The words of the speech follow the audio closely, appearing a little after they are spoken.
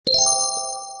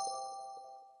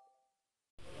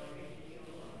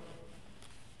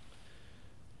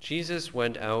Jesus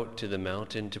went out to the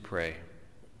mountain to pray,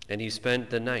 and he spent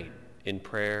the night in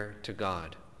prayer to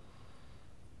God.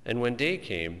 And when day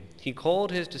came, he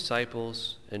called his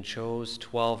disciples and chose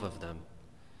 12 of them,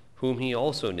 whom he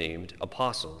also named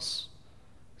apostles: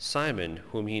 Simon,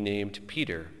 whom he named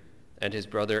Peter, and his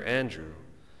brother Andrew,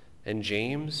 and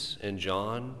James, and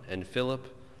John, and Philip,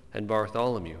 and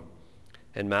Bartholomew,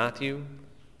 and Matthew,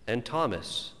 and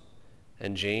Thomas,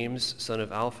 and James, son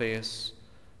of Alphaeus,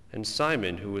 and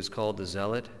Simon, who was called the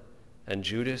Zealot, and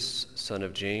Judas, son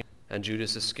of James, and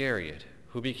Judas Iscariot,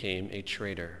 who became a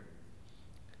traitor.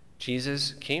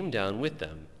 Jesus came down with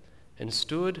them and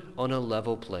stood on a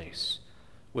level place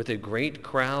with a great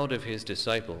crowd of his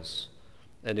disciples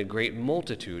and a great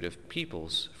multitude of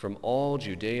peoples from all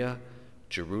Judea,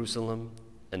 Jerusalem,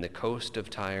 and the coast of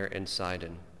Tyre and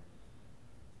Sidon.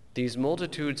 These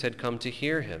multitudes had come to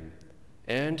hear him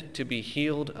and to be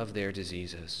healed of their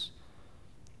diseases.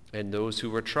 And those who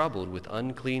were troubled with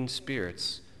unclean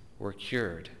spirits were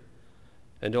cured.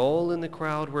 And all in the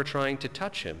crowd were trying to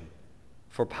touch him,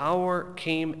 for power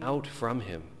came out from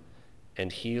him and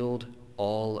healed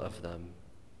all of them.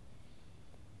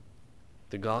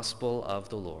 The Gospel of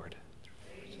the Lord.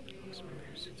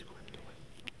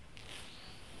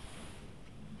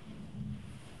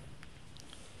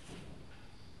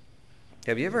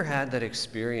 Have you ever had that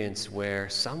experience where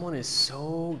someone is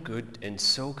so good and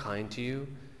so kind to you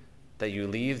that you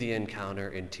leave the encounter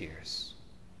in tears?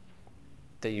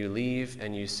 That you leave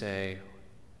and you say,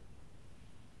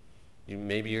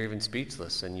 maybe you're even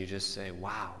speechless, and you just say,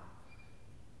 wow,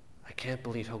 I can't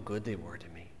believe how good they were to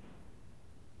me.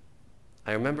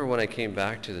 I remember when I came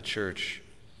back to the church,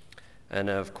 and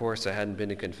of course I hadn't been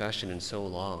to confession in so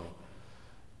long.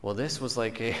 Well, this was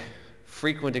like a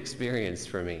frequent experience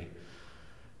for me.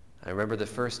 I remember the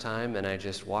first time, and I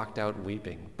just walked out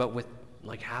weeping, but with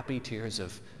like happy tears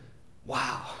of,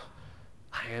 wow,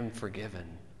 I am forgiven.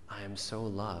 I am so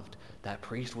loved. That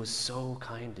priest was so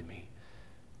kind to me.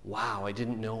 Wow, I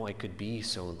didn't know I could be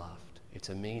so loved. It's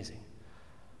amazing.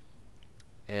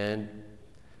 And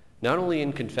not only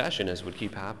in confession, as would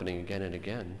keep happening again and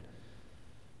again,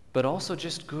 but also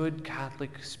just good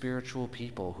Catholic spiritual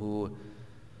people who,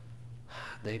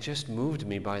 they just moved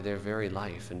me by their very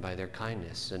life and by their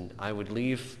kindness. And I would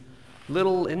leave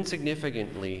little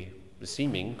insignificantly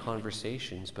seeming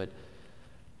conversations, but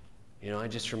I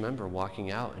just remember walking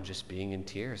out and just being in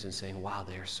tears and saying, wow,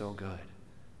 they're so good.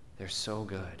 They're so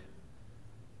good.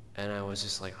 And I was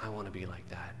just like, I want to be like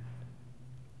that.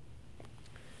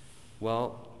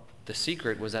 Well, the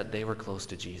secret was that they were close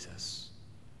to Jesus.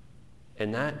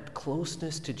 And that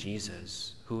closeness to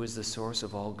Jesus, who is the source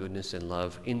of all goodness and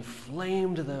love,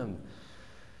 inflamed them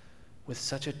with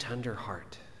such a tender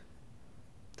heart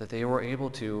that they were able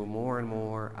to more and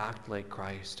more act like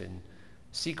Christ and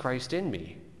see Christ in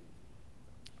me.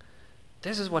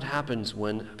 This is what happens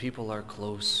when people are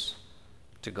close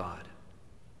to God.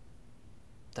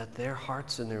 That their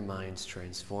hearts and their minds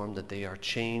transform, that they are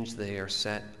changed, they are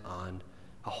set on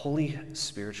a holy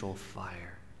spiritual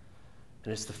fire.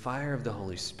 And it's the fire of the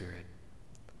Holy Spirit.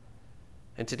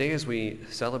 And today, as we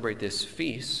celebrate this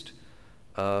feast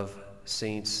of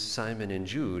Saints Simon and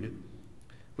Jude,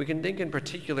 we can think in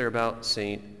particular about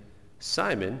Saint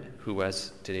Simon, who,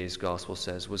 as today's gospel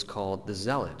says, was called the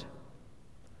Zealot.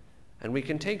 And we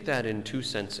can take that in two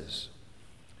senses.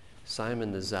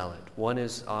 Simon the Zealot. One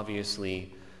is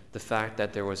obviously the fact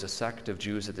that there was a sect of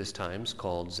Jews at this time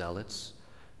called Zealots,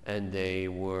 and they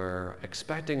were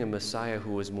expecting a Messiah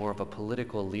who was more of a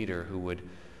political leader who would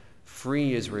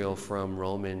free Israel from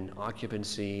Roman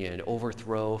occupancy and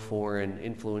overthrow foreign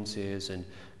influences and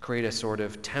create a sort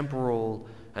of temporal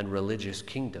and religious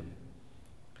kingdom.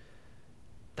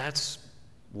 That's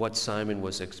what Simon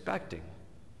was expecting.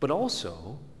 But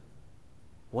also,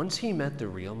 once he met the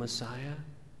real Messiah,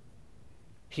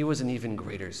 he was an even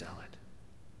greater zealot.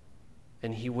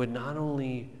 And he would not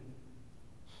only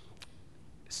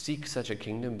seek such a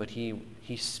kingdom, but he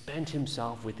spent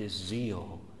himself with his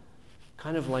zeal.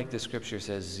 Kind of like the scripture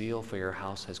says, zeal for your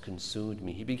house has consumed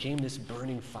me. He became this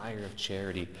burning fire of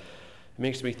charity. It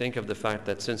makes me think of the fact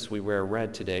that since we wear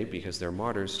red today because they're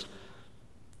martyrs,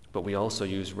 but we also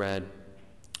use red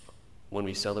when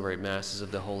we celebrate masses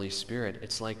of the Holy Spirit,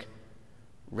 it's like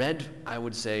red, I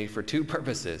would say, for two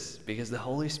purposes, because the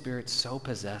Holy Spirit so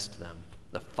possessed them,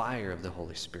 the fire of the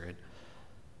Holy Spirit,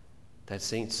 that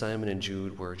Saints Simon and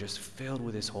Jude were just filled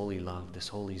with this holy love, this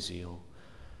holy zeal.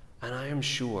 And I am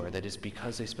sure that it's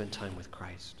because they spent time with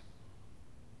Christ.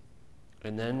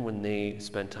 And then when they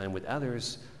spent time with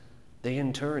others, they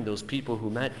in turn, those people who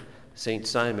met Saint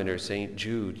Simon or Saint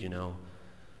Jude,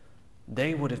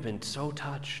 they would have been so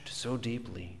touched so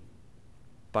deeply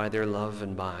by their love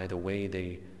and by the way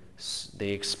they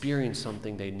experience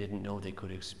something they didn't know they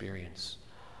could experience.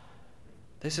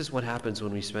 This is what happens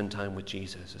when we spend time with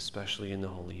Jesus, especially in the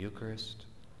Holy Eucharist.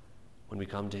 When we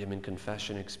come to him in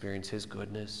confession, experience his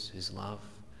goodness, his love.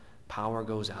 Power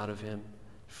goes out of him,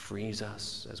 frees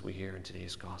us, as we hear in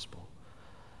today's gospel.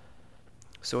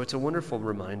 So it's a wonderful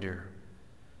reminder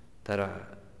that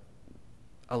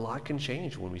a lot can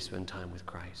change when we spend time with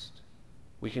Christ.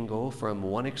 We can go from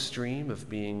one extreme of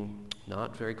being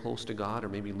not very close to God or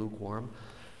maybe lukewarm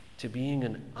to being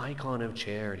an icon of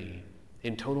charity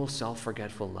in total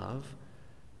self-forgetful love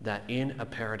that in a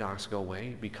paradoxical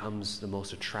way becomes the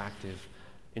most attractive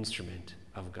instrument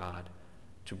of God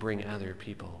to bring other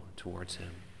people towards him.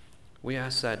 We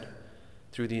ask that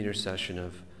through the intercession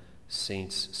of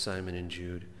Saints Simon and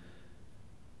Jude,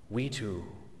 we too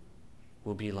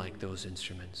will be like those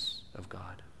instruments of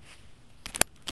God.